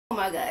Oh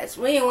my gosh,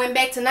 we ain't went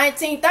back to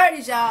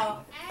 1930s,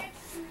 y'all.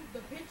 Actually, the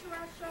picture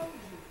I showed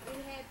you,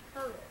 it had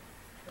pearls.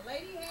 The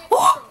lady had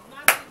pearls,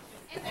 not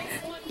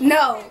pictures.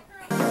 No.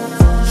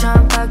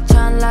 Tryna fuck,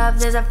 tryna love,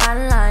 there's a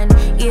fine line.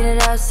 Eat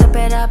it up, sip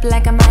it up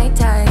like a Mai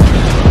Tai.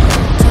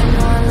 Turn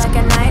on like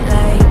a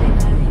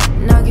nightlight.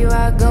 Knock you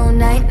out, go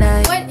night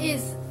night. What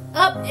is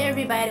up,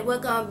 everybody?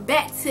 Welcome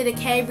back to the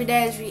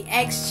KBreDazz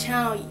Reacts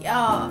channel,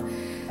 y'all.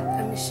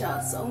 I miss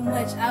y'all so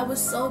much. I was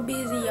so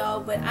busy,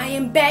 y'all, but I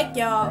am back,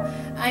 y'all.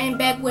 I am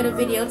back with a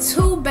video.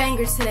 2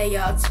 bangers today,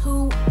 y'all.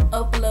 2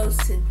 uploads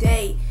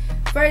today.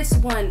 First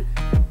one,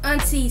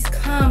 Auntie's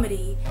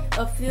comedy.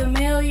 A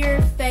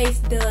familiar face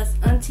does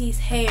Auntie's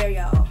hair,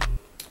 y'all.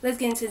 Let's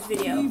get into this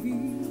video.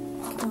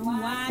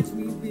 Watch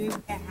me, baby.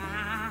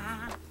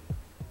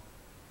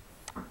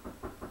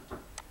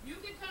 You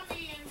can come in.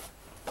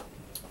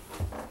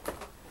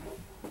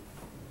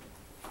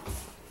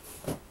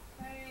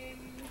 Hey.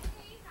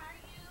 Hey, how are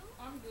you?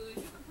 I'm good.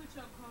 You can put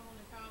your coat on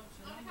the couch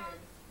and I'm ready.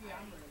 Yeah,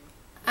 I'm ready.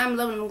 I'm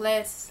loving them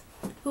glasses.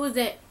 Who is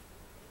that?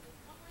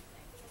 One more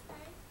second,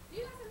 okay? Do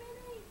you got some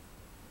mayonnaise?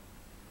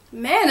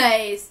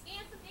 Mayonnaise.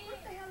 And some eggs? What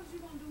the hell is you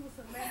gonna do with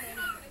some mayonnaise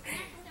I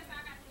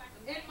got you like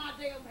a in my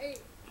damn head?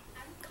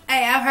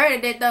 Hey, I've heard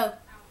of that, though.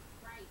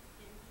 right.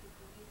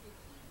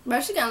 And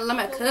Bro, she gonna love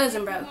my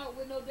cousin, bro. Come out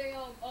with no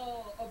damn,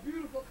 a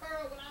beautiful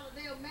curl without a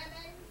damn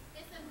mayonnaise?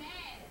 it's a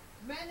mask.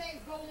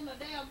 Mayonnaise go on the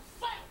damn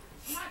salt,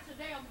 not your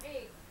damn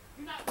head.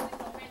 You're not putting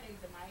no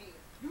mayonnaise in my head.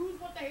 Use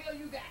what the hell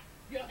you got.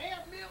 Your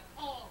hair milk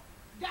or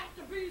got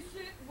to be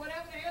shit,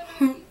 whatever the hell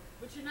that is.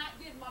 But you're not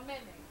getting my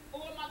mayonnaise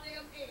or my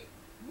damn egg.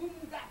 Moo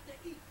got to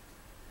eat.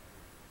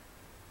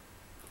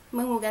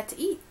 Moo got to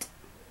eat.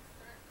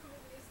 Start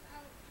cooling this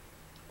out.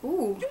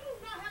 Ooh. You do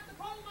not have to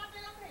comb my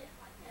damn head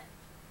like that.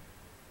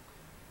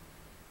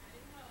 I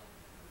didn't know.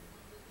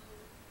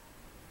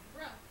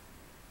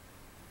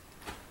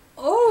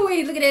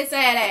 Bruh. Ooh, look at that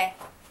side eye.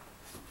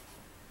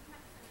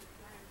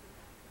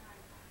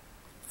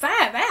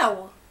 5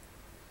 hours.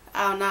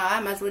 Oh no, I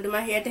might as well do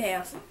my hair at the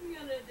house. Put me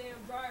under that damn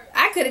dryer.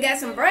 I could have got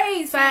some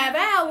braids 5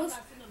 hours,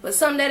 but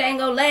something that ain't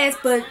gonna last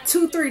but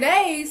 2-3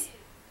 days.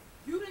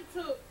 You done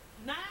took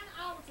 9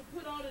 hours to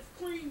put all this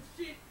cream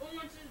shit,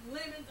 oranges,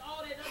 lemons,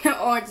 all that other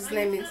Oranges, Now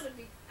you lemons. telling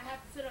me I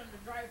have to sit under the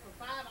dryer for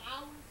 5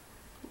 hours?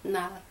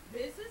 Nah.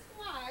 This is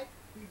why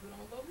people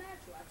don't go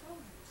natural. I told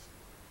you this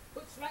shit.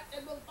 Put slap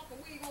that motherfucking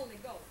wig on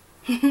and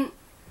go.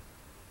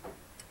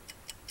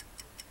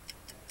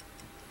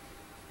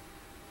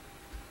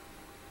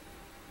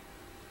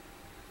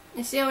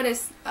 And she over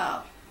this.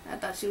 Oh, I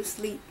thought she was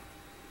asleep.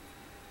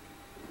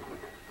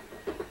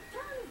 Turn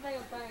this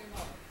damn thing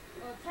off.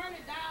 Turn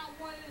it down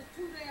when it's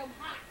too damn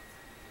hot.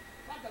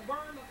 About to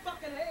burn the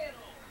fucking head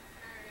off.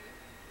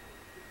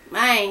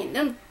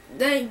 Man,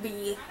 they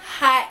be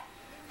hot,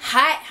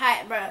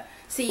 bro.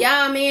 See,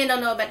 y'all men don't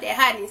know about that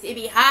hotness. It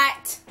be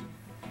hot.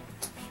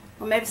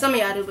 Or maybe some of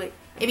y'all do, but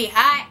it be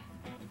hot.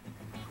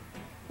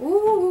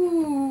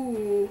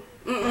 Ooh.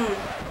 Mm-mm.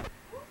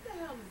 What the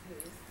hell is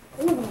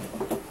this? Ooh.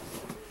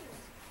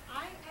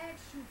 I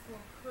asked you for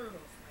curls,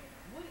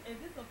 man. What is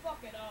this a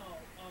fucking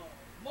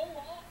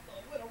mohawk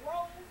or with a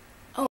roll?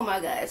 Oh my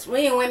gosh. We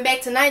ain't went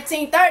back to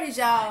 1930s,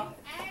 y'all. I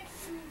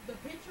asked you the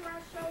picture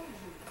I showed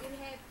you. It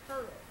had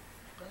pearls.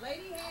 The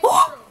lady had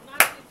pearls,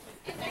 not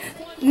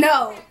pictures.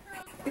 No.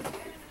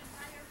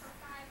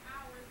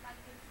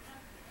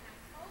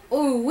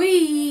 Ooh,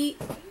 wee.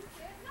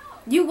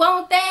 You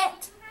want that?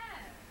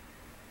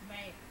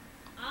 Man,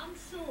 I'm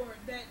sure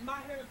that my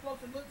hair is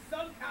supposed to look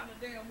some kind of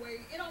damn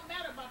way. It don't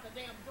matter about the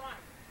damn dryer.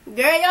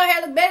 Girl, your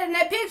hair look better than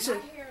that picture.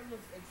 My hair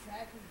looks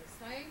exactly the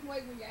same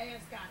way when your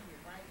ass got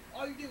here, right?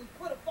 All you did was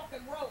put a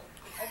fucking roll.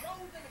 A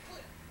roll in a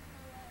clip.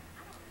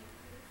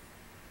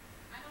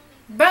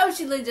 Bro,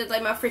 she look just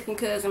like my freaking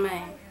cousin, man.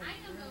 I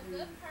am a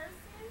good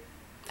person.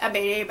 I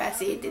bet everybody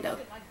said that, though.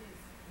 Shit like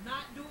this.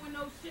 Not doing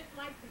no shit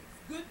like this.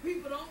 Good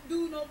people don't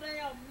do no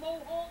damn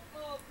mohawk.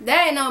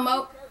 That ain't no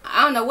mo.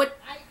 I don't know what.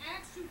 I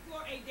asked you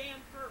for a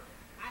damn curl.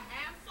 I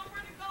have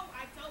somewhere to go.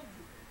 I told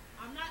you.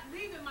 I'm not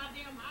leaving my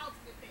damn house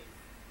with this.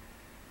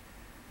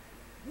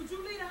 Would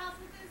you leave the house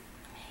with this?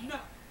 No.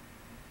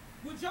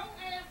 Would your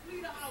ass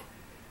leave the house with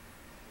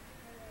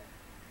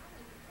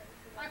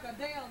this? Like a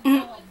damn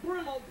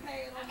Brillo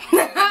pad on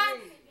my head.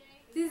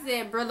 She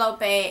said Brillo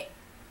pad.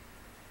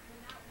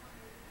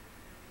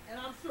 And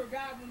I'm sure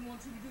God wouldn't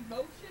want you to do no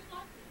shit like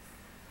this.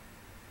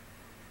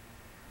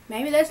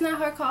 Maybe that's not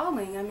her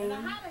calling. I mean,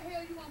 Now how the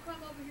hell you gonna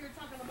come over here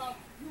talking about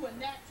you a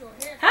natural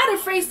hair? how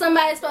the freak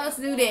somebody supposed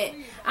to do that?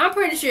 I'm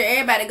pretty sure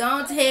everybody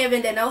gone to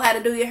heaven that know how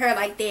to do your hair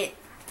like that.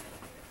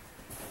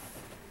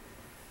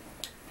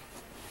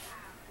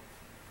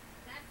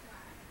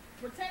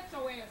 Protect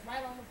your ass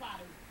right on the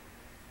bottom.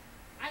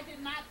 I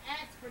did not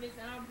ask for this,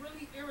 and I'm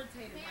really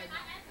irritated right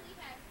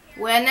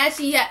now. Well, now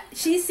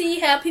she see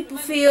how people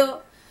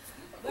feel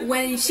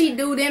when she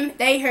do them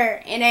they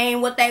hair and they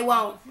ain't what they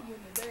want. You in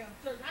the damn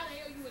church. How the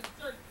hell you in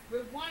the church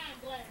with wine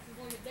glasses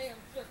on your damn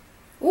shirt?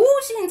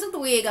 Ooh, she done took the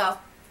wig off.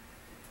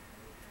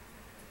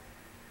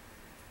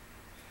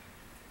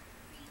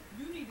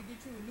 You need to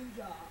get you a new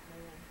job.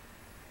 man.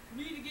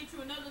 You need to get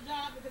you another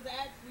job because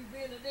actually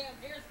being a damn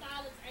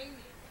hairstylist ain't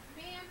it.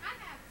 Ma'am, I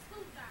have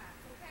 2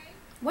 jobs, okay?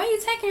 Why you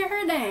taking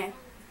her down?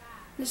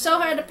 To show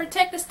her the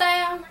protective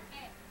style?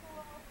 At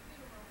 4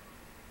 funerals,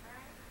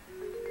 alright?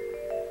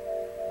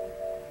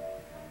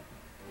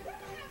 What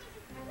the hell is you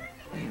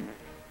bringing?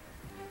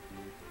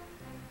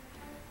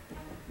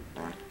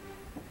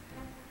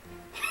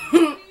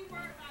 Ain't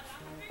worried about it.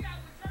 I'm gonna figure out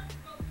what church to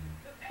go to.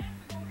 The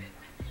pastor gonna hit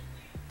like this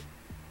then.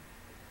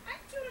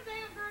 Ain't you the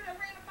damn girl that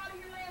ran up out of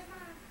here last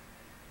time?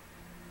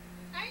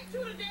 Ain't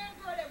you the damn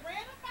girl that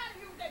ran up out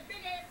of here with that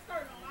big ass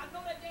skirt on? I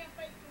know that damn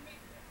face from me.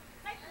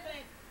 Take the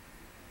glasses.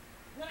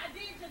 When I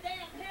did your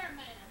damn hair,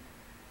 ma'am,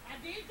 I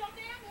did your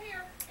damn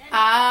hair.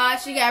 And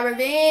She got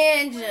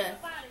revenge. ran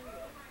up out of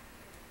here.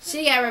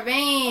 She got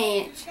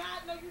revenge.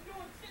 God know you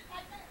doing shit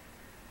like that.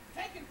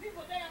 Taking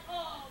people damn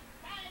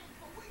fines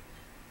for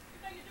weakness. You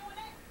know you're doing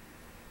that?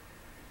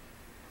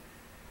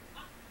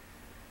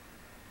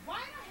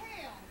 Why the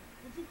hell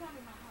would you come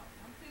in my house?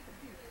 I'm sick of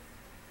you.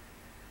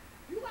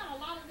 You got a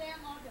lot of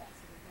damn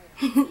audacity,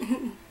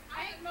 man.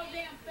 I ain't no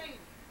damn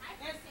thing.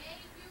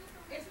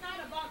 It's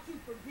not about you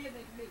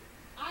forgiving me.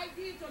 I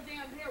did your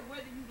damn hair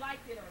whether you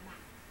liked it or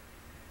not.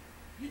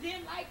 You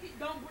didn't like it,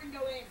 don't bring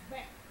your ass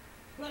back.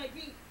 But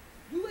again,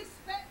 you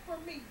expect for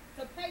me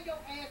to pay your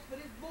ass for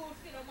this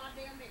bullshit on my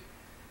damn head.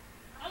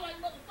 I like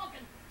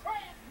motherfucking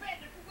trash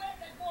bandit who wear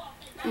that boy.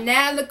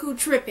 Now look who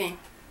tripping.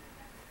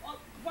 Oh,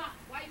 why?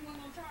 Why you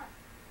want to charge?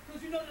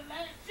 Because you know the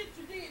last shit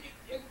you did,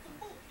 it was some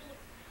bullshit.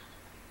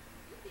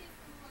 You did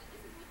some what?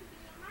 This is what you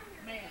did on my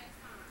hair Man. last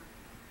time.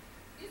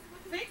 This is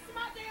what you Fix did.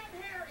 my damn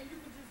hair and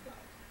you can just go.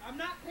 I'm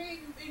not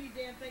paying you any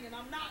damn thing and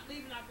I'm not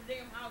leaving out the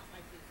damn house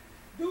like this.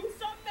 Do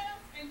something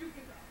else and you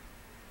can go.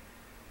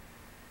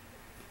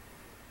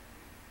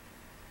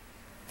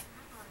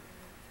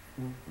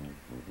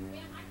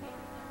 Ma'am, I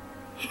can't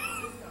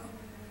Just go.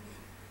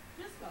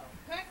 Just go.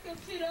 Pack your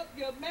shit up,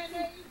 your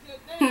mayonnaise, your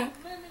damn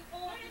lemon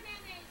oil.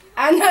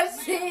 I know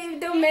she didn't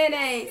do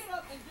mayonnaise. Get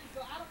up and just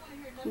go. I don't want to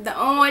hear nothing. The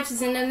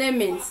oranges and the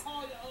lemons.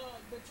 All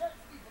the church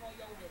people on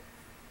your head.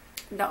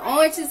 The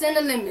oranges and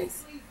the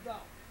lemons. Please go.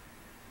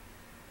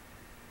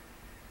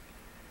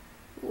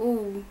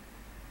 Ooh.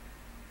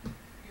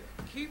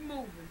 Keep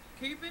moving.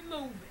 Keep it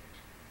moving.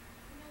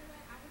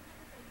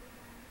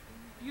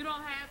 You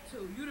don't have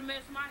to. You done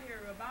messed my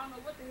hair up. I don't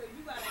know what the hell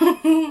you got to do.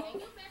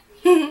 You messed me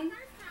up the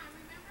first time,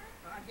 remember?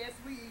 I guess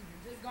we even.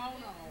 Just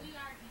going on. We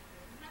are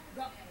equal. Nothing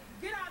Go. today.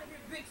 Get out of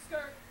here, big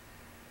skirt.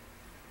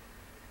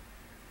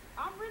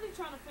 I'm really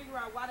trying to figure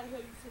out why the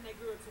hell you send that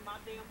girl to my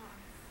damn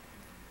house.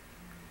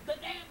 The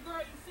damn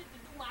girl you sent to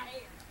do my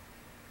hair.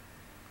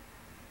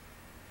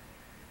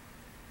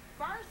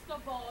 First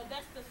of all,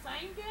 that's the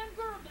same damn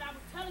girl that I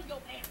was telling your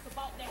ass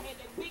about that had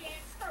that big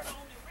ass skirt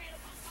on that ran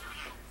up my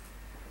house.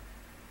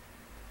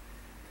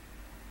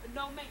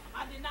 No, ma'am,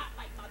 I did not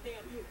like my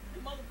damn hair. The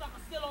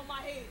motherfucker still on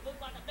my head. Looks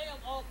like a damn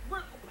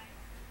bristle patch.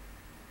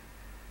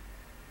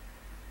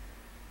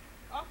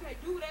 Okay,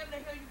 do whatever the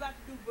hell you got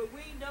to do, but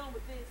we ain't done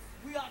with this.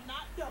 We are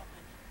not done.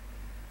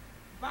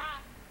 Bye.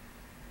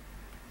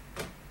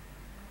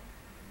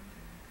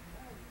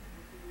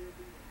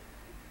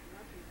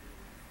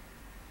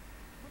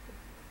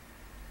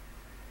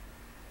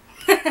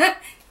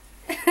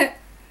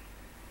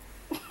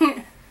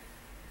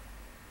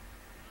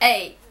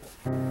 Hey.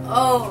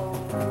 Oh,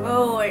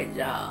 Lord,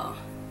 y'all.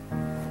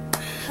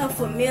 Her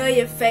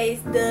familiar face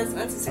does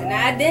Auntie.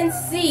 Now,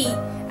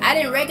 I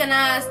didn't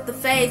recognize the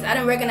face. I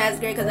didn't recognize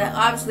the girl because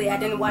obviously I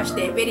didn't watch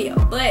that video.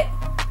 But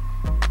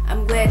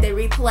I'm glad they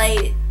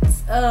replayed it.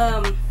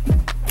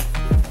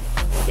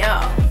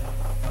 Y'all.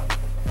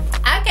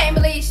 I can't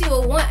believe she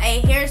would want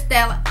a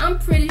hairstyle. I'm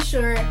pretty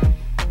sure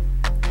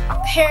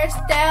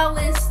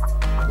hairstylists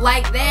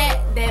like that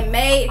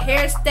made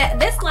hairstyle.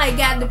 That's like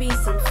got to be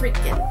some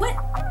freaking, what?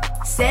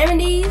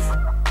 70s,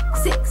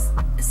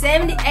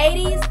 70s,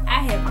 80s. I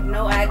have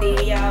no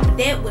idea, y'all. But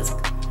that was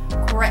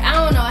great. I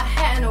don't know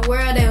how in the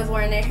world they was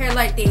wearing their hair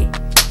like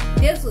that.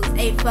 This was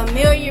a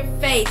familiar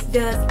face.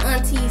 Does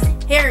Auntie's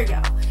hair,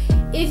 y'all.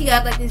 If you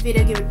guys like this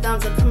video, give it a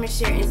thumbs up, comment,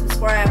 share, and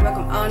subscribe.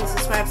 Welcome all new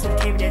subscribers to the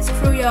KBreDazz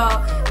crew,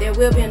 y'all. There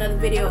will be another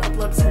video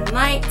uploaded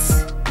tonight.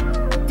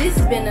 This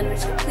has been another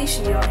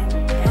completion, y'all. Out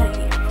of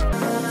here.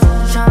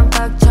 Tryna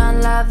fuck,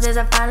 tryna love, there's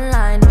a fine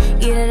line.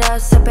 Eat it up,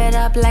 sip it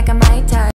up like a Mai Tai.